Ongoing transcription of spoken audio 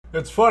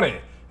It's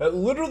funny.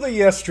 Literally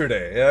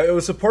yesterday, it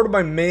was a part of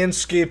my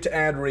Manscaped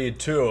ad read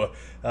too.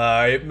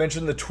 I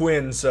mentioned the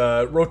Twins,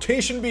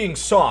 rotation being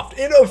soft.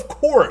 And of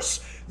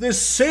course,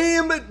 this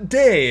same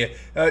day,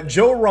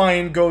 Joe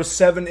Ryan goes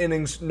 7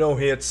 innings, no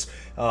hits.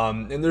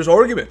 And there's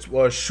arguments.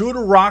 Should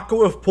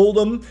Rocco have pulled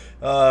him?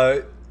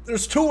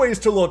 There's two ways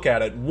to look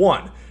at it.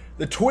 One,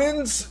 the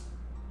Twins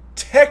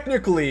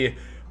technically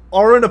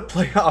are in a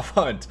playoff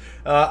hunt.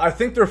 I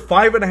think they're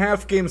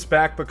 5.5 games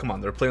back, but come on,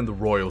 they're playing the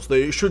Royals.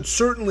 They should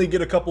certainly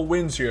get a couple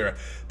wins here.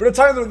 But it's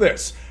either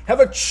this, have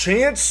a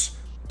chance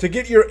to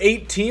get your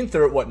 18th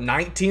or what,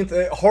 19th?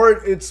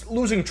 It's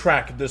losing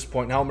track at this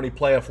point, how many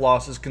playoff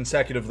losses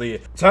consecutively.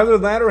 It's either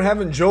that or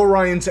having Joe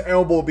Ryan's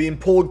elbow being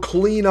pulled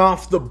clean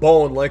off the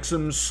bone like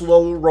some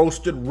slow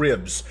roasted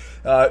ribs.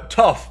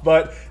 Tough,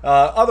 but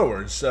other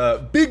words,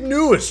 big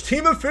news,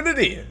 Team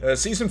Affinity,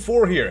 Season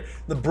 4 here.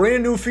 The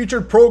brand new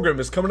featured program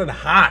is coming in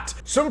hot.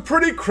 Some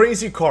pretty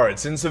crazy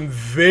cards and some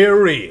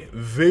very,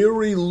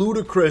 very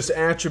ludicrous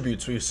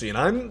attributes we've seen.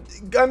 I'm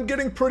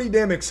getting pretty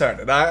damn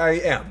excited. I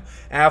am,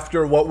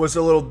 after what was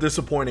a little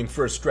disappointing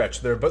first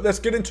stretch there. But let's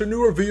get into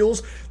new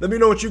reveals. Let me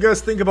know what you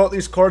guys think about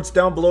these cards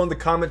down below in the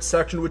comments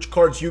section, which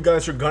cards you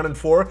guys are gunning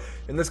for,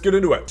 and let's get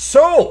into it.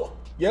 So,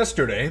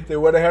 yesterday, they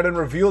went ahead and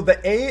revealed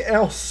the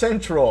AL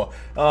Central,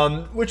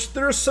 which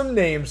there's some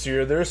names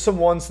here. There's some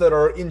ones that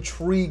are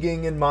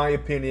intriguing in my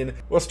opinion.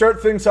 We'll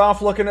start things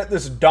off looking at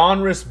this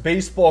Donruss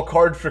baseball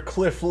card for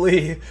Cliff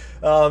Lee.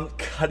 God,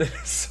 it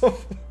is so...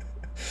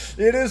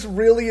 It is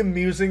really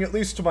amusing, at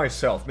least to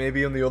myself.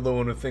 Maybe I'm the only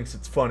one who thinks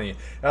it's funny.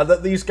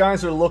 That these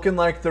guys are looking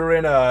like they're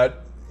in a,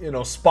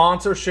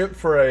 sponsorship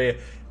for a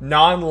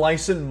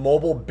non-licensed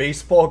mobile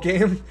baseball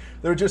game.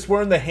 They're just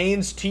wearing the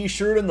Hanes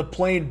t-shirt and the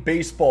plain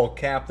baseball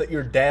cap that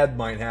your dad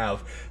might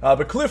have.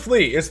 But Cliff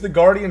Lee is the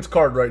Guardians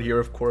card right here.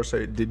 Of course,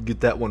 I did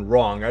get that one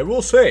wrong. I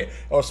will say,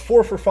 I was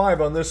 4 for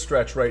 5 on this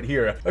stretch right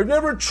here. I've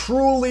never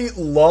truly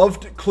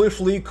loved Cliff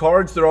Lee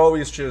cards. They're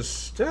always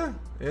just, they're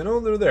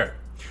there.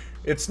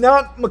 It's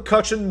not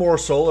McCutcheon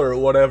Morsel or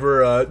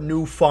whatever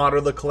new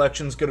fodder the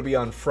collection's going to be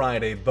on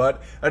Friday,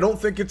 but I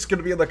don't think it's going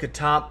to be like a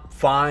top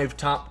 5,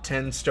 top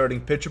 10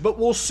 starting pitcher, but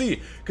we'll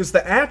see, because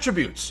the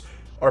attributes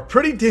are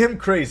pretty damn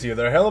crazy.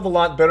 They're a hell of a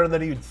lot better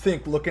than you'd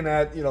think looking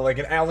at, like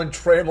an Alan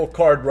Trammell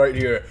card right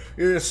here.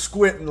 You're just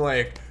squinting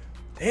like,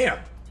 damn,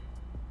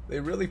 they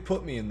really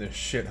put me in this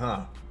shit,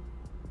 huh?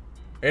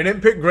 They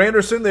didn't pick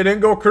Granderson, they didn't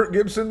go Kirk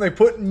Gibson, they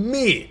put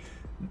me.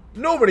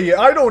 Nobody,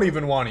 I don't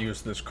even want to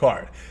use this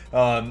card.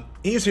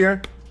 He's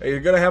here.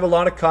 You're going to have a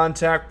lot of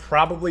contact,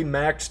 probably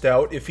maxed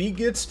out. If he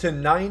gets to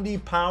 90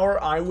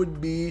 power, I would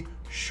be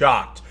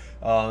shocked.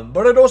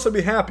 But I'd also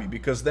be happy,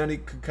 because then he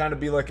could kind of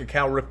be like a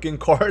Cal Ripken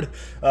card,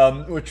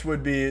 which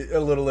would be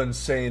a little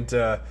insane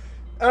to...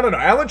 I don't know,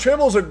 Alan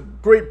Trammell's a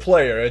great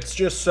player. It's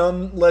just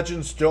some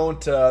legends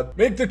don't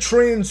make the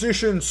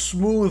transition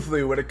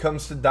smoothly when it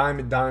comes to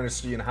Diamond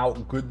Dynasty and how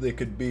good they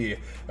could be.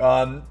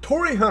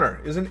 Torii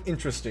Hunter is an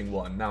interesting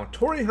one. Now,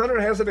 Torii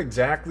Hunter hasn't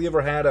exactly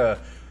ever had a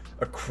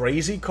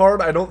crazy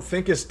card. I don't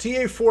think his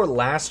TA4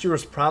 last year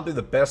was probably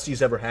the best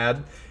he's ever had.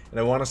 And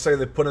I want to say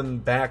they put him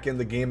back in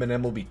the game in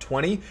MLB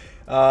 20.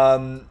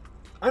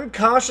 I'm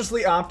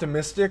cautiously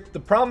optimistic. The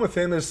problem with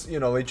him is,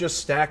 they just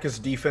stack his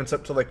defense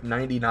up to like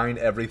 99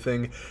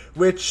 everything,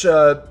 which,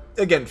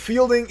 again,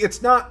 fielding,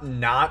 it's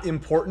not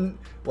important.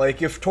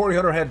 Like, if Torii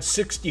Hunter had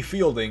 60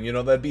 fielding,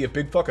 that'd be a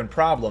big fucking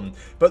problem.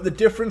 But the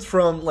difference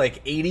from,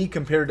 like, 80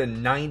 compared to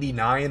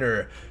 99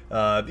 or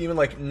even,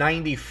 like,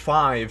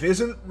 95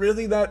 isn't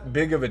really that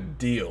big of a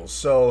deal.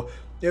 So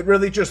it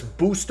really just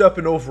boosts up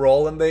in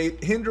overall, and they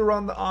hinder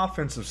on the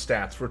offensive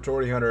stats for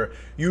Torii Hunter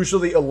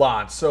usually a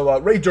lot. So,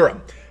 Ray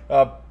Durham.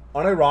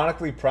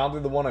 Unironically,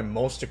 probably the one I'm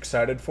most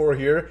excited for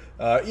here.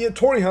 Yeah,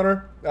 Torii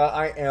Hunter,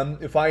 I am.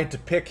 If I had to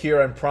pick here,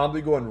 I'm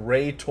probably going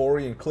Ray,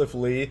 Torii, and Cliff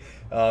Lee.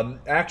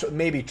 Actually,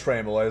 maybe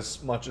Trammell,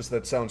 as much as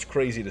that sounds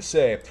crazy to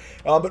say.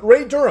 But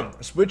Ray Durham,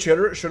 switch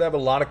hitter, should have a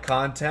lot of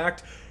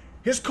contact.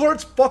 His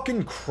card's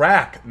fucking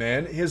crack,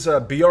 man. His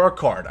BR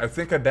card, I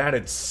think I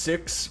batted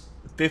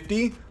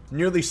 650,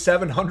 nearly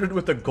 700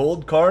 with a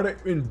gold card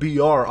in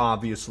BR,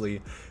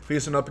 obviously.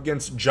 Facing up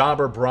against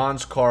jobber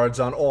bronze cards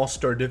on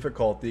all-star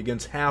difficulty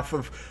against half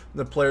of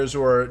the players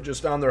who are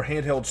just on their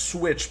handheld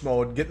switch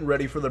mode, getting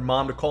ready for their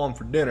mom to call them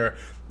for dinner.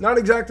 Not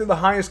exactly the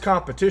highest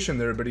competition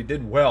there, but he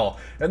did well.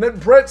 And then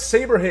Brett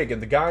Saberhagen,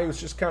 the guy who's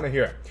just kind of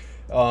here.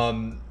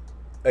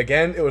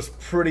 Again, it was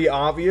pretty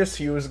obvious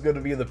he was going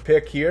to be the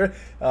pick here,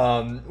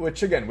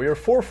 which, again, we were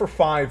 4 for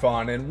 5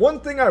 on. And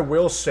one thing I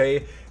will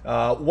say,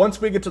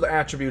 once we get to the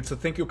attributes, I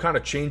think you'll kind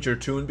of change your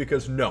tune,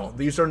 because, no,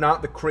 these are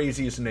not the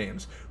craziest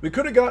names. We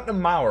could have gotten a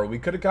Mauer. We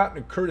could have gotten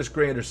a Curtis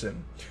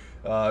Granderson.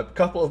 A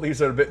couple of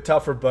these are a bit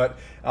tougher, but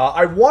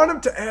I want him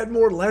to add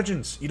more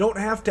legends. You don't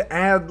have to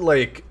add,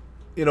 like,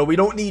 we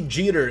don't need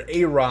Jeter,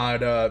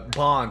 A-Rod,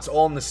 Bonds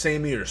all in the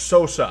same year,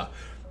 Sosa.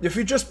 If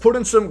you just put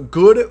in some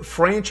good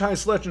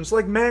franchise legends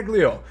like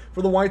Maglio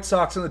for the White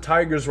Sox and the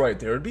Tigers right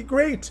there, it'd be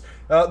great.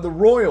 The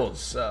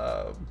Royals,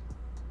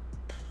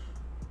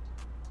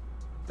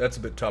 That's a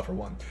bit tougher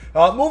one.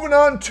 Moving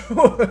on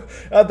to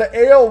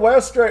the AL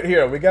West right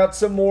here. We got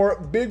some more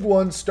big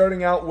ones,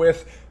 starting out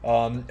with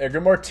Edgar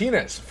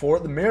Martinez for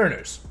the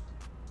Mariners.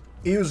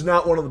 He was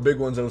not one of the big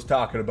ones I was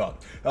talking about.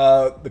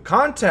 The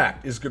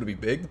contact is going to be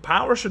big. The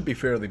power should be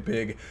fairly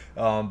big.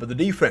 But the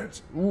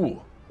defense, un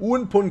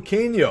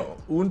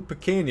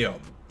pequeño.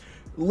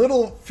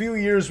 Little few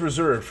years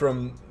reserved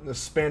from the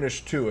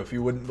Spanish too, if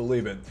you wouldn't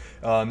believe it.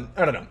 I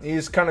don't know.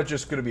 He's kind of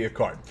just going to be a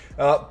card.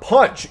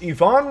 Pudge,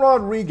 Ivan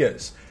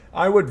Rodriguez.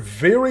 I would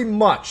very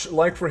much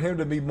like for him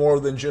to be more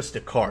than just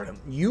a card.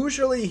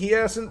 Usually he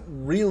hasn't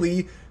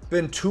really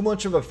been too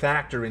much of a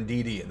factor in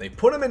DD, and they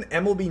put him in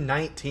MLB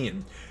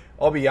 19.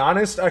 I'll be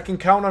honest, I can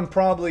count on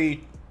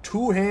probably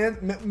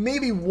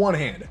maybe one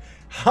hand,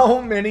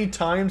 how many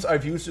times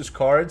I've used his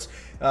cards.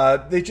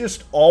 They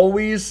just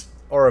always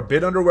are a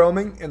bit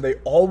underwhelming, and they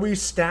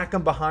always stack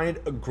them behind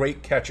a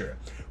great catcher.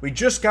 We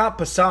just got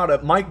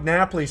Posada. Mike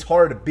Napoli's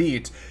hard to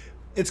beat.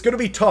 It's going to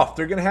be tough.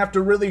 They're going to have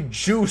to really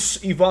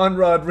juice Ivan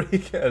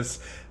Rodriguez,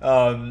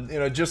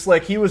 just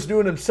like he was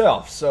doing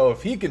himself. So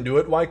if he can do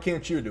it, why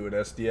can't you do it,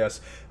 SDS?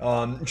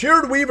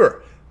 Jared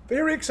Weaver.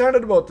 Very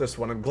excited about this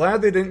one. I'm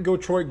glad they didn't go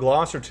Troy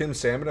Gloss or Tim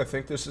Salmon. I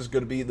think this is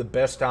going to be the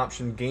best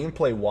option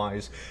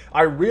gameplay-wise.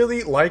 I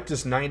really liked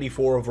his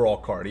 94 overall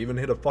card. He even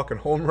hit a fucking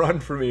home run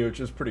for me, which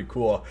is pretty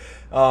cool.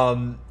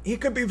 He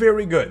could be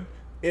very good.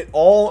 It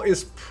all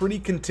is pretty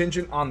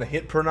contingent on the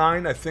hit per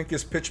 9. I think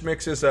his pitch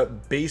mix is a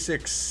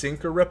basic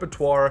sinker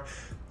repertoire,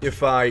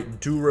 if I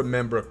do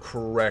remember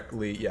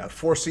correctly. Yeah,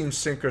 four-seam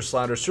sinker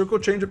slider, circle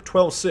changeup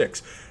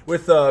 12-6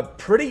 with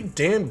pretty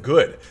damn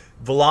good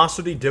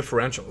velocity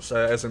differentials,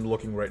 as I'm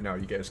looking right now.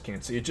 You guys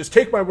can't see it. Just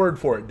take my word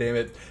for it, damn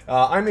it.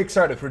 I'm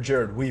excited for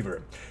Jared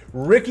Weaver.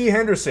 Rickey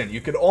Henderson,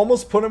 you could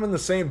almost put him in the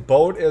same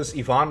boat as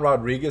Ivan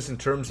Rodriguez in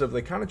terms of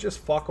they kind of just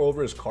fuck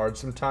over his cards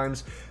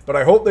sometimes, but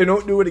I hope they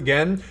don't do it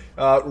again.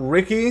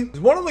 Rickey is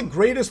one of the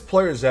greatest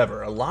players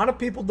ever. A lot of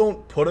people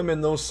don't put him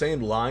in those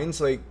same lines.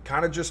 They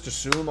kind of just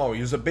assume, oh,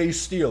 he was a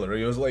base stealer.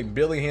 He was like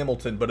Billy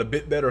Hamilton, but a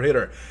bit better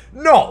hitter.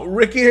 No,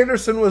 Rickey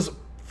Henderson was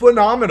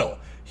phenomenal.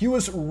 He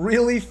was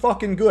really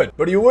fucking good,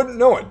 but you wouldn't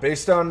know it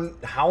based on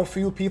how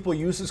few people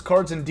use his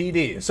cards in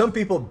DD. Some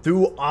people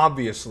do,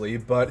 obviously,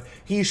 but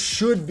he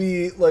should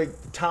be like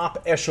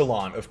top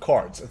echelon of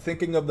cards.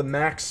 Thinking of the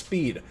max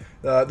speed,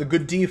 the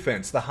good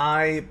defense, the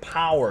high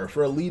power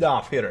for a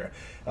leadoff hitter.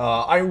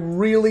 I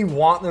really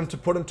want them to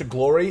put him to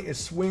glory. His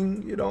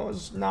swing,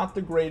 is not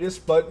the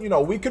greatest, but,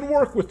 we can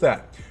work with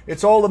that.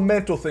 It's all a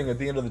mental thing at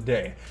the end of the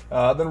day.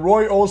 Then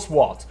Roy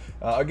Oswalt.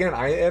 Again,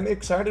 I am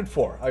excited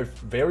for. I've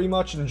very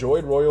much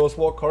enjoyed Roy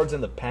Oswalt cards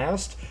in the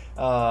past.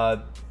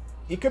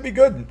 He could be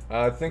good.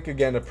 I think,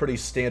 again, a pretty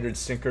standard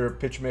sinker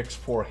pitch mix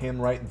for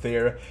him right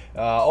there.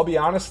 I'll be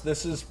honest,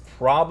 this is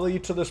probably,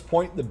 to this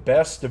point, the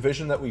best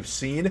division that we've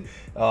seen.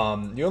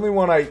 The only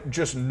one I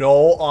just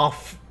know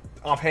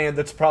offhand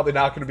that's probably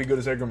not going to be good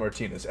as Edgar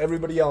Martinez.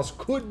 Everybody else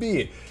could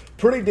be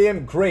pretty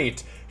damn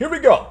great. Here we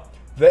go.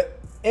 The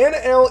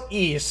NL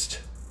East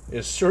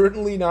is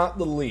certainly not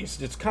the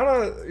least. It's kind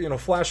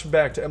of, flashing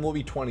back to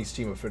MLB 20's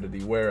Team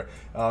Affinity, where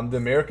the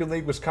American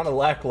League was kind of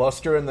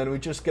lackluster, and then we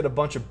just get a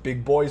bunch of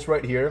big boys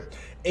right here.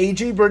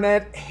 A.J.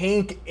 Burnett,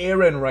 Hank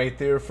Aaron right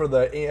there for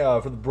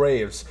the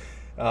Braves.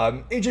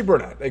 A.J.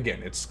 Burnett,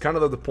 again, it's kind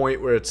of the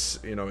point where it's,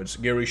 it's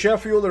Gary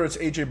Sheffield or it's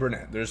A.J.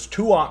 Burnett. There's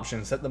two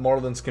options that the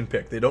Marlins can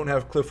pick. They don't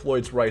have Cliff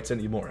Lloyd's rights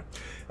anymore.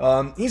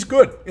 He's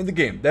good in the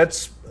game.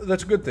 That's a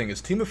good thing. His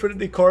Team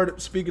Affinity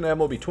card, speaking of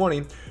MLB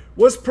 20,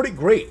 was pretty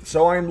great,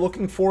 so I'm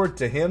looking forward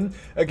to him.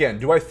 Again,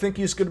 do I think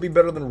he's going to be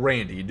better than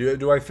Randy?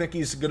 Do I think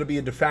he's going to be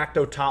a de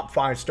facto top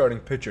 5 starting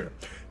pitcher?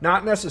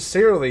 Not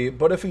necessarily,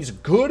 but if he's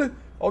good,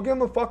 I'll give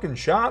him a fucking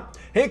shot.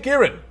 Hank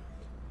Aaron,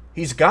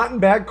 he's gotten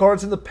bad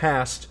cards in the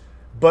past,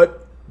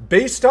 but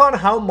based on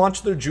how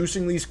much they're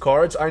juicing these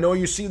cards, I know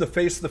you see the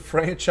face of the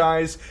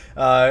franchise.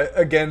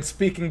 Again,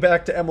 speaking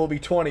back to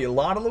MLB 20, a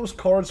lot of those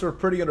cards are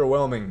pretty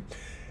underwhelming.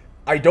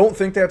 I don't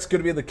think that's going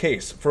to be the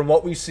case. From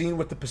what we've seen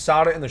with the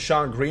Posada and the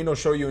Sean Green, I'll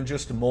show you in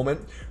just a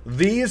moment,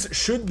 these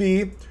should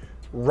be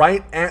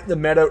right at the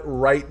meta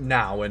right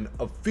now, and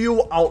a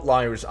few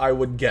outliers, I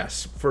would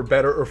guess, for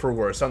better or for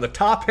worse. On the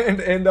top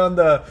end and on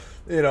the,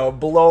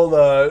 below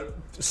the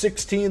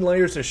 16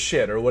 layers of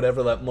shit, or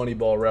whatever that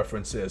Moneyball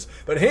reference is.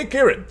 But Hank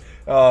Aaron,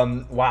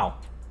 wow.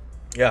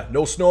 Yeah,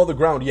 no snow on the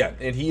ground yet,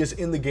 and he is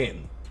in the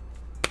game.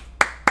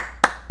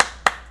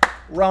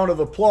 Round of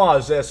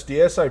applause,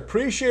 SDS. I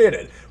appreciate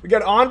it. We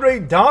got Andre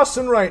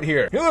Dawson right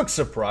here. He looks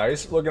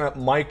surprised, looking at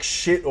Mike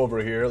shit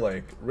over here.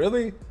 Like,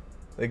 really?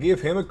 They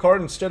gave him a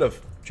card instead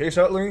of Chase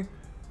Utley,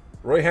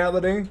 Roy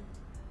Halladay,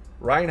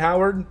 Ryan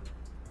Howard,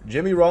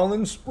 Jimmy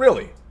Rollins?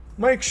 Really?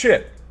 Mike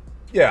shit.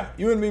 Yeah,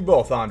 you and me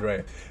both,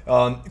 Andre.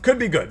 Could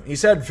be good.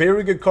 He's had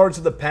very good cards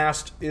in the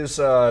past. His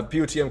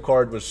POTM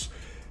card was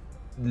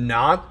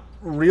not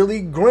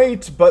really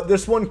great, but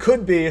this one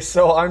could be,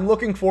 so I'm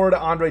looking forward to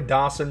Andre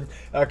Dawson.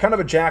 Kind of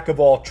a jack of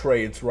all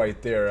trades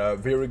right there. A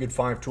very good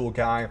 5-tool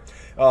guy.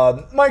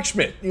 Mike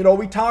Schmidt,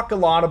 we talk a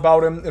lot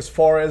about him as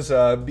far as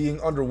being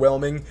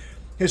underwhelming.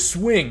 His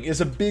swing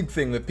is a big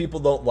thing that people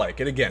don't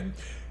like. And again,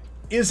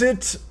 is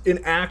it an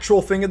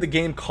actual thing of the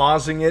game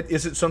causing it?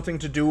 Is it something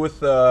to do with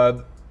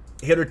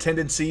hitter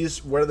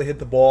tendencies, where they hit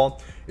the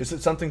ball? Is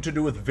it something to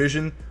do with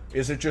vision?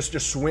 Is it just a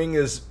swing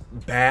is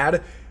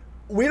bad?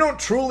 We don't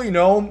truly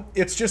know.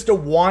 It's just a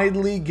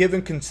widely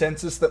given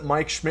consensus that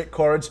Mike Schmidt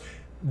cards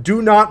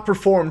do not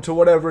perform to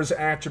whatever his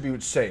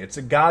attributes say. It's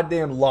a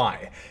goddamn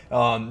lie.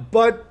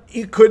 But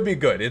he could be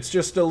good. It's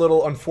just a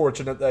little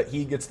unfortunate that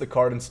he gets the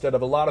card instead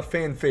of a lot of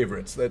fan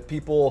favorites that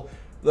people,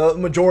 the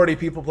majority of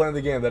people playing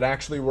the game, that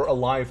actually were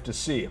alive to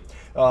see.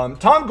 Tom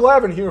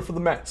Glavine here for the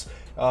Mets.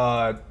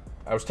 I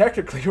was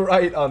technically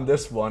right on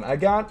this one. I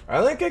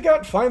think I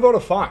got 5 out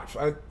of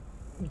 5.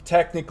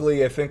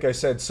 Technically, I think I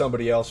said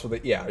somebody else with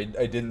it. Yeah, I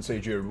didn't say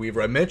Jared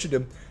Weaver. I mentioned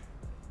him.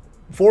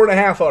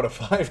 4.5 out of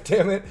 5,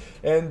 damn it.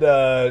 And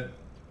I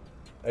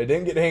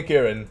didn't get Hank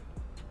Aaron.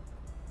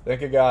 I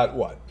think I got,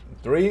 what,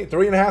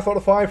 3.5 out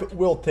of 5?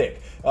 We'll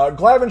take.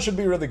 Glavine should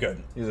be really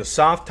good. He's a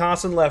soft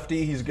tossing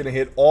lefty. He's going to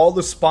hit all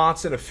the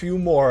spots and a few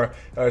more.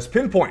 His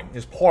pinpoint,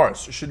 his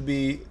pars should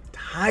be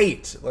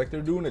tight, like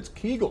they're doing its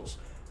Kegels.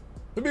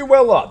 It'll be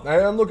well up.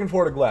 I'm looking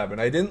forward to Glavine.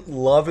 I didn't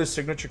love his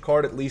signature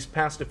card, at least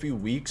past a few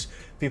weeks.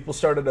 People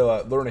started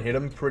to learn to hit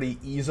him pretty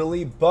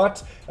easily.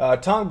 But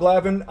Tom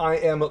Glavine, I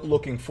am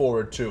looking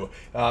forward to.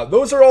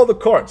 Those are all the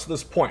cards at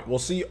this point. We'll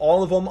see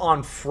all of them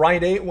on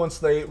Friday once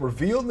they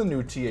reveal the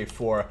new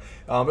TA4.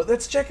 But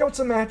let's check out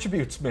some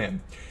attributes, man.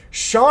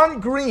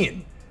 Sean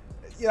Green.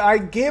 I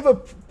gave a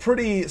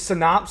pretty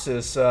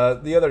synopsis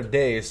the other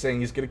day saying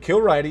he's going to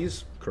kill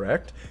righties,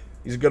 correct?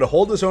 He's going to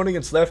hold his own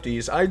against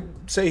lefties. I'd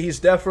say he's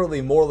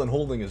definitely more than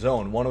holding his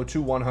own.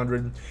 102,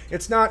 100.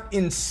 It's not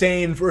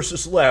insane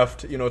versus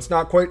left. You know, it's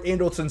not quite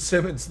Andrelton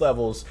Simmons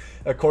levels,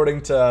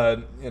 according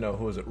to, you know,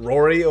 who was it?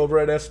 Rory over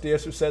at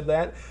SDS who said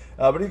that.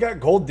 But he's got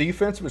gold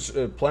defense, which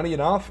is plenty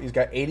enough. He's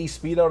got 80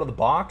 speed out of the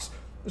box.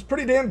 It's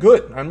pretty damn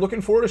good. I'm looking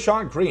forward to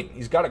Sean Green.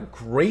 He's got a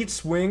great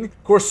swing.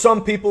 Of course,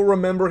 some people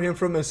remember him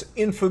from his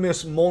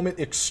infamous Moment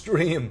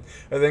Extreme.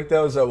 I think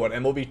that was, what,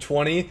 MLB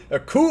 20?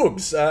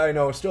 Cougs! I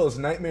know, still has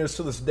nightmares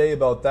to this day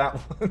about that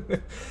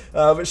one.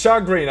 But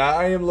Sean Green,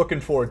 I am looking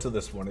forward to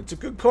this one. It's a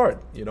good card.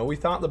 You know, we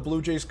thought the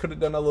Blue Jays could have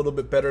done a little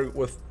bit better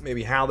with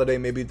maybe Halliday,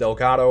 maybe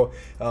Delgado.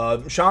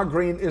 Sean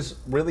Green is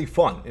really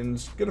fun, and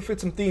it's going to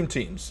fit some theme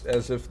teams,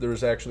 as if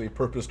there's actually a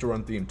purpose to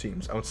run theme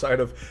teams outside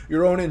of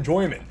your own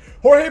enjoyment.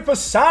 Jorge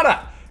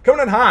Posada,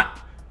 coming in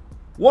hot.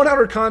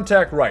 100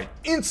 contact right.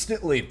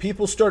 Instantly,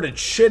 people started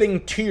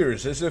shedding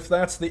tears as if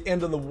that's the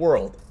end of the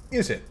world.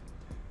 Is it?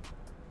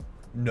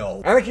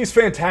 No. I think he's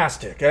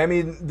fantastic. I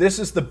mean, this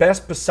is the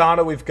best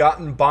Posada we've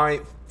gotten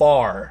by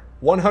far.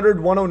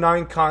 100,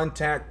 109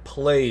 contact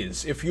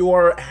plays. If you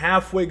are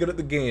halfway good at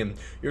the game,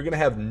 you're going to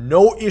have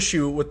no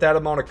issue with that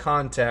amount of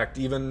contact,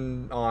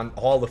 even on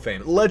Hall of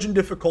Fame. Legend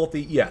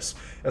difficulty, yes.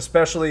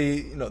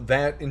 Especially, you know,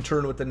 that in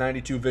turn with the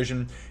 92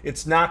 vision.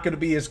 It's not going to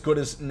be as good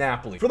as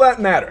Napoli. For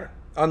that matter,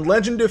 on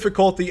Legend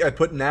difficulty, I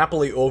put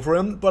Napoli over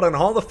him, but on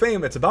Hall of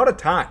Fame, it's about a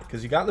tie,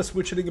 because you got the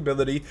switch hitting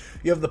ability,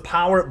 you have the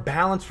power,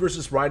 balance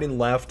versus right and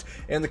left,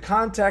 and the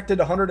contact at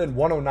 100 and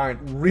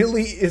 109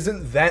 really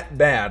isn't that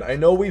bad. I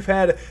know we've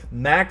had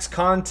max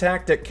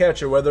contact at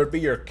catcher, whether it be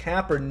your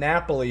Cap or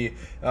Napoli,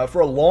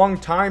 for a long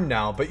time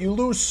now, but you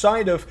lose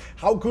sight of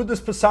how good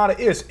this Posada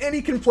is, and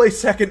he can play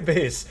second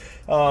base.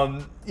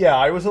 Yeah,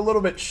 I was a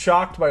little bit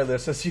shocked by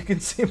this, as you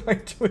can see my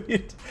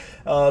tweet.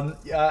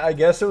 I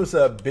guess it was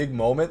a big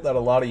moment that a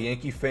lot of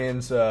Yankee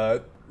fans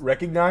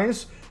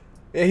recognize.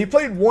 He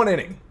played 1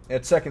 inning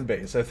at second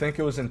base. I think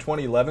it was in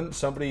 2011.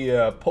 Somebody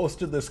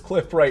posted this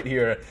clip right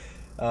here.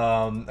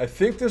 I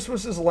think this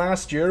was his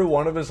last year,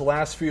 one of his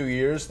last few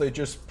years. They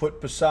just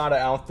put Posada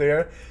out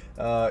there.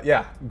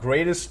 Yeah,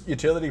 greatest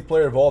utility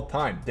player of all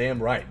time.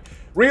 Damn right.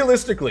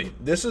 Realistically,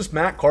 this is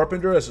Matt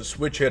Carpenter as a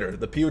switch hitter,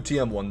 the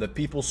POTM one that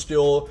people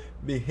still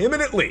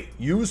vehemently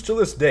use to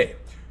this day.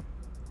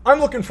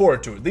 I'm looking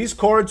forward to it. These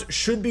cards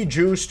should be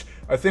juiced.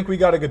 I think we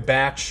got a good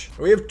batch.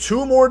 We have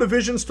 2 more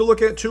divisions to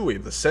look at too. We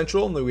have the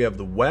Central and then we have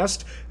the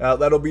West.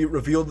 That'll be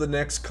revealed the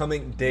next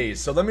coming days.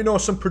 So let me know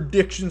some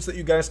predictions that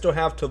you guys still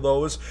have to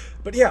those.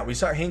 But yeah, we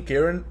saw Hank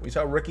Aaron. We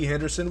saw Rickey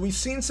Henderson. We've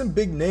seen some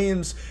big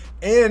names.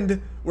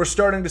 And we're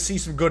starting to see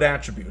some good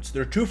attributes.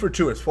 They're 2 for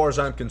 2 as far as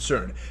I'm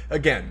concerned.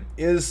 Again,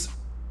 is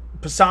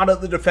Posada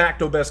the de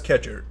facto best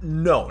catcher?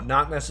 No,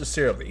 not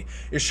necessarily.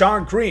 Is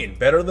Sean Green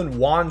better than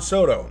Juan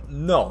Soto?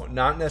 No,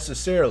 not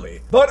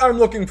necessarily. But I'm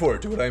looking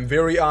forward to it. I'm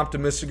very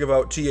optimistic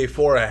about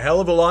TA4 a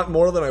hell of a lot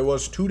more than I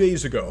was 2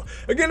 days ago.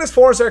 Again, as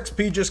far as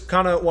XP, just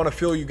kind of want to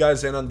fill you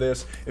guys in on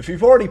this. If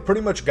you've already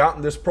pretty much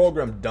gotten this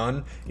program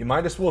done, you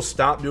might as well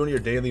stop doing your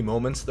daily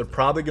moments. They're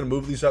probably going to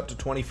move these up to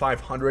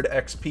 2,500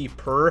 XP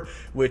per,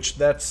 which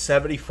that's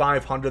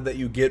 7,500 that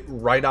you get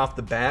right off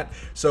the bat.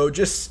 So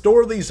just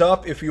store these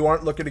up if you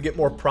aren't looking to get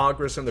more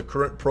progress in the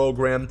current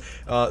program.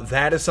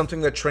 That is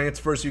something that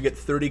transfers. You get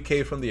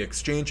 30K from the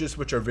exchanges,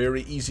 which are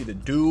very easy to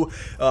do.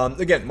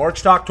 Again,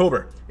 March to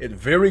October, it's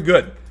very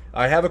good.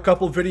 I have a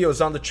couple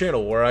videos on the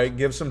channel where I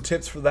give some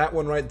tips for that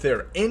one right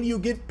there. And you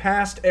get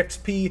past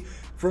XP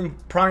from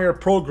prior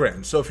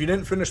programs. So if you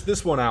didn't finish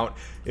this one out,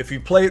 if you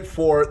play it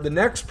for the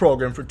next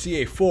program, for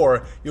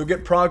TA4, you'll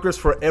get progress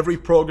for every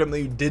program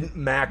that you didn't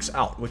max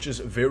out, which is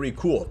very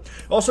cool.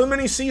 Also,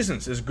 mini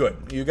seasons is good.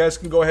 You guys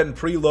can go ahead and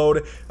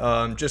preload,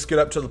 just get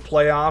up to the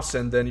playoffs,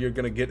 and then you're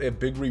going to get a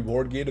big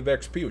reward gate of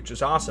XP, which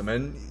is awesome.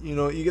 And, you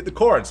know, you get the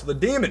cards, the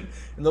Demon,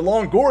 and the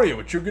Longoria,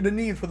 which you're going to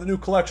need for the new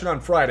collection on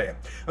Friday.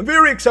 I'm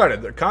very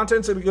excited. The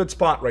content's in a good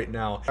spot right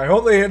now. I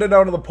hope they hit it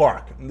out of the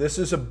park. This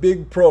is a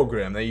big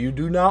program that you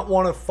do not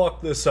want to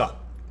fuck this up.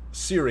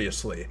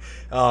 Seriously.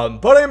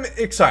 But I'm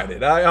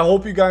excited. I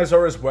hope you guys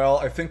are as well.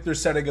 I think they're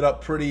setting it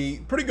up pretty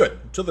good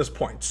to this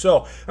point.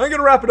 So I'm going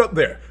to wrap it up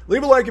there.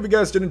 Leave a like if you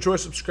guys did enjoy.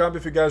 Subscribe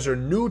if you guys are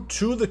new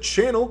to the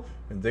channel.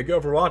 And thank you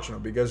all for watching. I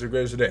hope you guys have a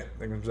great day.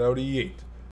 Thank you. Out.